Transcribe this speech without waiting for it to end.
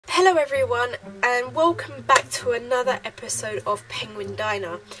Hello everyone and welcome back to another episode of Penguin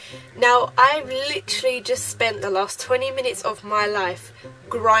Diner. Now I've literally just spent the last 20 minutes of my life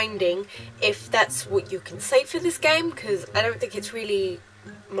grinding, if that's what you can say for this game, because I don't think it's really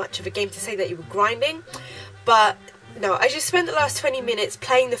much of a game to say that you were grinding. But no, I just spent the last 20 minutes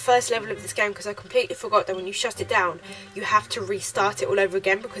playing the first level of this game because I completely forgot that when you shut it down you have to restart it all over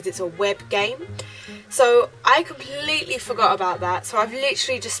again because it's a web game. So I completely forgot about that, so I've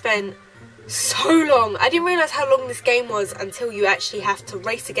literally just spent so long. I didn't realise how long this game was until you actually have to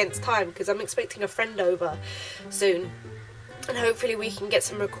race against time, because I'm expecting a friend over soon and hopefully we can get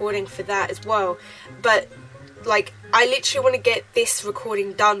some recording for that as well. But like, I literally want to get this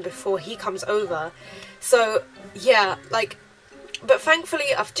recording done before he comes over. So yeah, like, but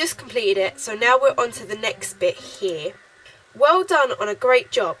thankfully I've just completed it, so now we're on to the next bit here. Well done on a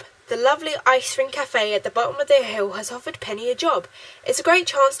great job. The lovely Ice Cream Cafe at the bottom of the hill has offered Penny a job. It's a great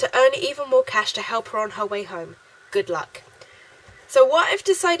chance to earn even more cash to help her on her way home. Good luck. So what I've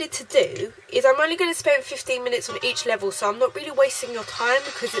decided to do is I'm only going to spend 15 minutes on each level, so I'm not really wasting your time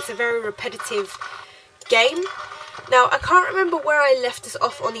because it's a very repetitive game. Now, I can't remember where I left us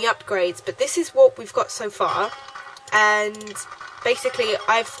off on the upgrades, but this is what we've got so far. And basically,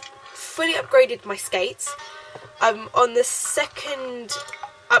 I've fully upgraded my skates. I'm on the second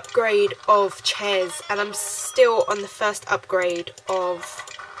upgrade of chairs, and I'm still on the first upgrade of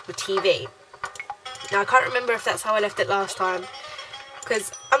the TV. Now, I can't remember if that's how I left it last time,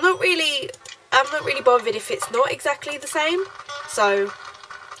 because I'm not really bothered if it's not exactly the same. So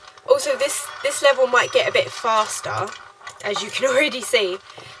also, this level might get a bit faster, as you can already see.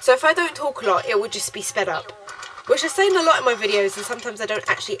 So if I don't talk a lot, it will just be sped up. Which I say in a lot of my videos, and sometimes I don't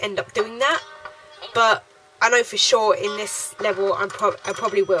actually end up doing that. But I know for sure in this level I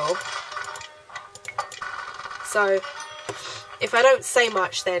probably will. So if I don't say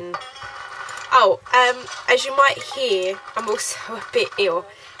much then... Oh, as you might hear, I'm also a bit ill.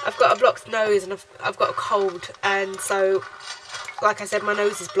 I've got a blocked nose and I've got a cold, and so, like I said, my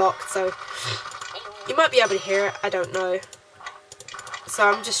nose is blocked, so you might be able to hear it, I don't know. So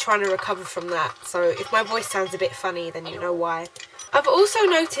I'm just trying to recover from that, so if my voice sounds a bit funny, then you know why. I've also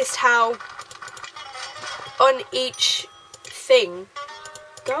noticed how on each thing,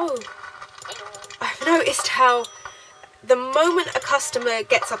 I've noticed how the moment a customer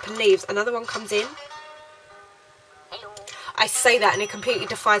gets up and leaves, another one comes in. I say that and it completely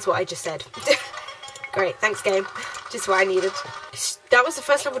defies what I just said. Great, thanks game. Just what I needed. That was the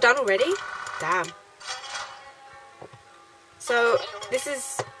first level done already? Damn. So,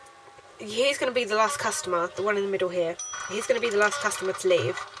 he's going to be the last customer, the one in the middle here. He's going to be the last customer to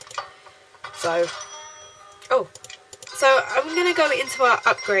leave. So, so I'm going to go into our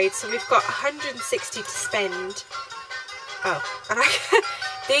upgrades. So we've got 160 to spend. Oh, and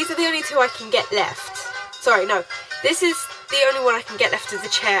these are the only two I can get left. Sorry, no. This is the only one I can get left of the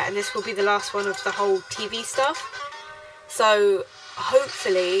chair, and this will be the last one of the whole TV stuff. So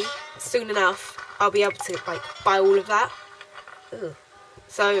hopefully soon enough I'll be able to like buy all of that. Ugh.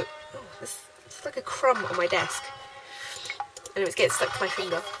 So there's like a crumb on my desk, and it's getting stuck to my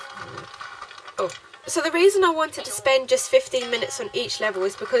finger. Oh, so the reason I wanted to spend just 15 minutes on each level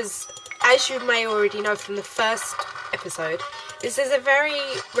is because, as you may already know from the first episode, this is a very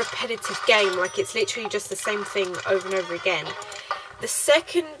repetitive game. Like, it's literally just the same thing over and over again. The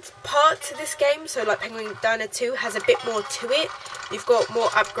second part to this game, so like Penguin Diner 2, has a bit more to it. You've got more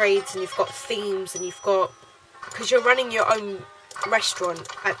upgrades and you've got themes, and you've got, because you're running your own restaurant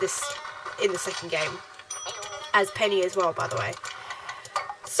in the second game, as Penny as well, by the way.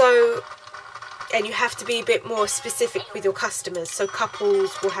 So, and you have to be a bit more specific with your customers. So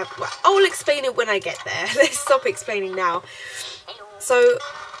couples will have... Well, I'll explain it when I get there. Let's stop explaining now. So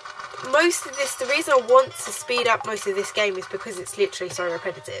most of this... The reason I want to speed up most of this game is because it's literally so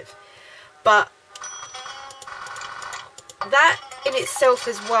repetitive. But that in itself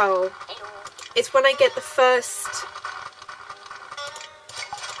as well, it's when I get the first...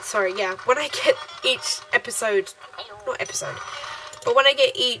 Sorry, yeah. When I get each episode... Not episode. But when I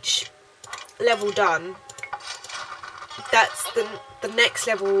get each level done, that's the next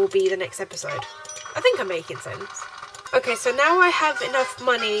level will be the next episode. I think I'm making sense. Okay, so now I have enough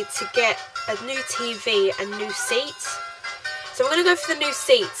money to get a new TV and new seats. So I'm going to go for the new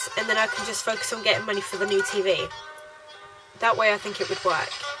seats, and then I can just focus on getting money for the new TV. That way I think it would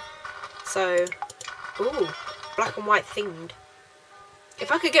work. So, ooh, black and white themed.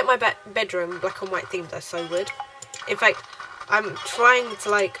 If I could get my bedroom black and white themed, I so would. In fact, I'm trying to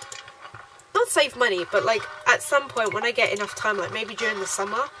like... not save money, but like at some point when I get enough time, like maybe during the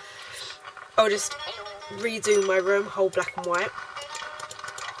summer, I'll just redo my room whole black and white.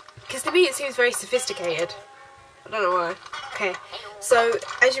 Because to me it seems very sophisticated. I don't know why. Okay, so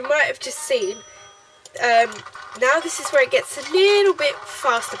as you might have just seen, now this is where it gets a little bit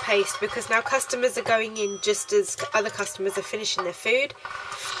faster paced, because now customers are going in just as other customers are finishing their food.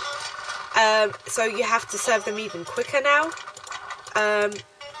 So you have to serve them even quicker now.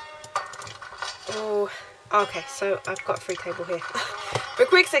 Okay, so I've got a free table here. For a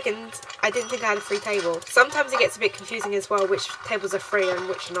quick second, I didn't think I had a free table. Sometimes it gets a bit confusing as well, which tables are free and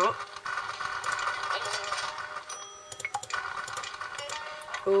which are not.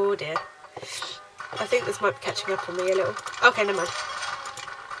 Oh dear. I think this might be catching up on me a little. Okay, never mind.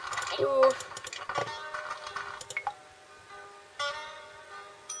 Ooh.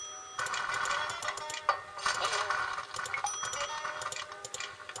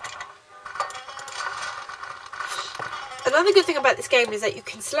 Another good thing about this game is that you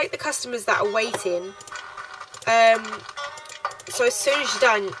can select the customers that are waiting. So as soon as you're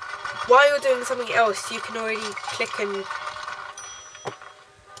done, while you're doing something else, you can already click and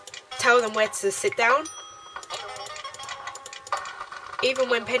tell them where to sit down. Even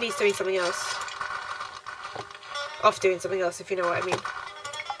when Penny's doing something else. Off doing something else, if you know what I mean.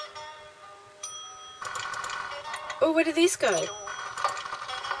 Oh, where did these go?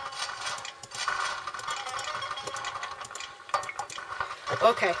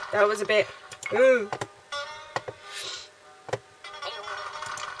 Okay, that was a bit... Ooh.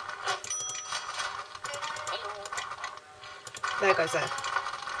 There goes that.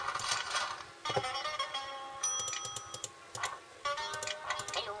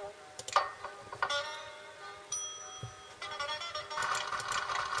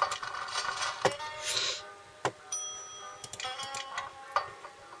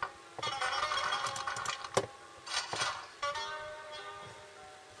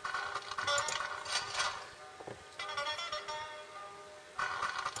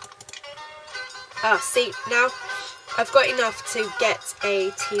 Ah, see, now I've got enough to get a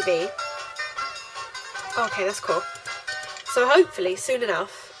TV. Okay, that's cool. So hopefully, soon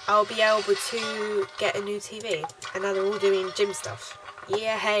enough, I'll be able to get a new TV. And now they're all doing gym stuff.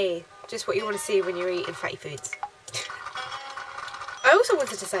 Yeah, hey, just what you want to see when you're eating fatty foods. I also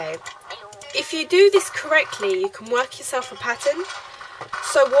wanted to say, if you do this correctly, you can work yourself a pattern.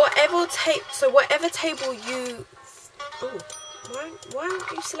 So whatever table you... Ooh. Why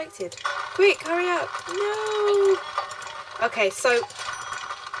aren't you selected? Quick, hurry up. No. Okay, so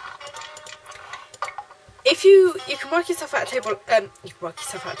if you can work yourself out a table, you can work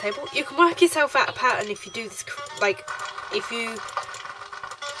yourself out a table. You can work yourself out a pattern if you do this, like, if you,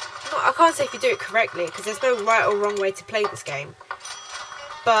 no, I can't say if you do it correctly, because there's no right or wrong way to play this game.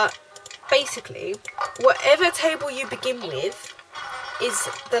 But basically, whatever table you begin with is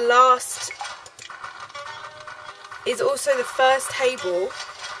the last, is also the first table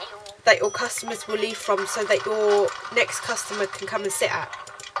that your customers will leave from, so that your next customer can come and sit at,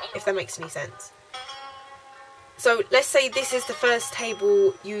 if that makes any sense. So let's say this is the first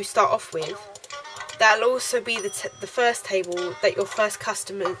table you start off with. That'll also be the first table that your first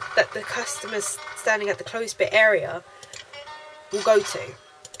customer, that the customers standing at the closed bit area will go to.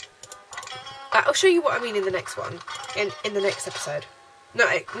 I'll show you what I mean in the next one, in the next episode. No,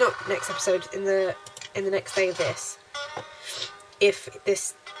 not next episode, in the next day of this, if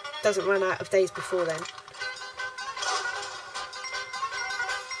this doesn't run out of days before then.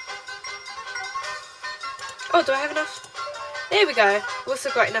 Oh, do I have enough? There we go. I've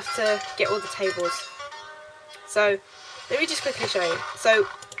also got enough to get all the tables. So let me just quickly show you. So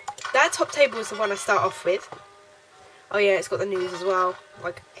that top table is the one I start off with. Oh yeah, it's got the news as well,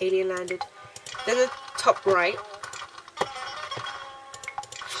 like alien landed. Then the top right,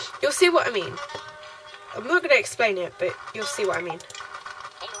 you'll see what I mean. I'm not going to explain it, but you'll see what I mean.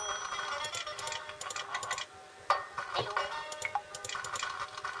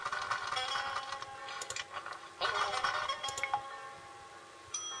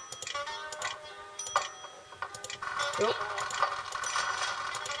 Oh.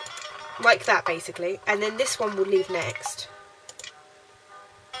 Like that, basically. And then this one will leave next.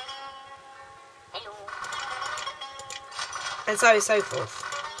 And so forth.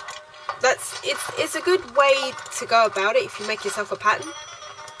 It's a good way to go about it if you make yourself a pattern.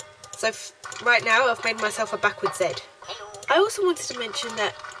 So right now I've made myself a backwards Z. I also wanted to mention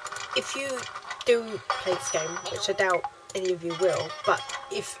that if you do play this game, which I doubt any of you will, but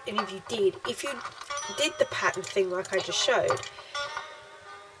if any of you did, if you did the pattern thing like I just showed,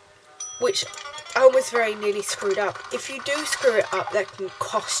 which I almost very nearly screwed up, if you do screw it up, that can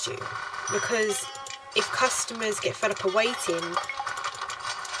cost you, because if customers get fed up of waiting,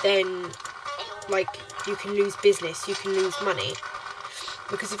 then like you can lose business, you can lose money.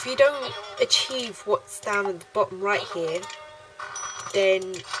 because if you don't achieve what's down at the bottom right here, then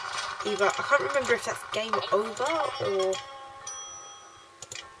either, I can't remember if that's game over or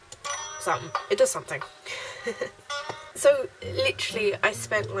something. It does something. So literally I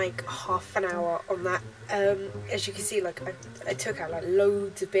spent like half an hour on that. As you can see, like I took out like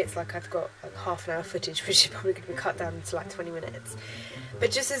loads of bits, like I've got like half an hour footage, which is probably going to be cut down to like 20 minutes.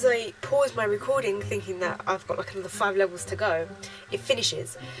 But just as I paused my recording thinking that I've got like another 5 levels to go, it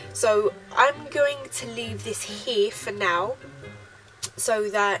finishes. So I'm going to leave this here for now, so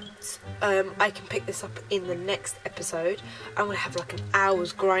that I can pick this up in the next episode. I'm going to have like an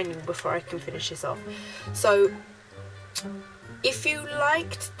hour's grinding before I can finish this off. So if you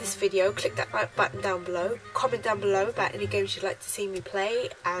liked this video, click that like button down below, comment down below about any games you'd like to see me play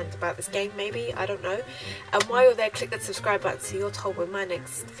and about this game maybe, I don't know. And while you're there, click that subscribe button so you're told when my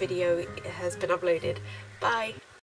next video has been uploaded. Bye!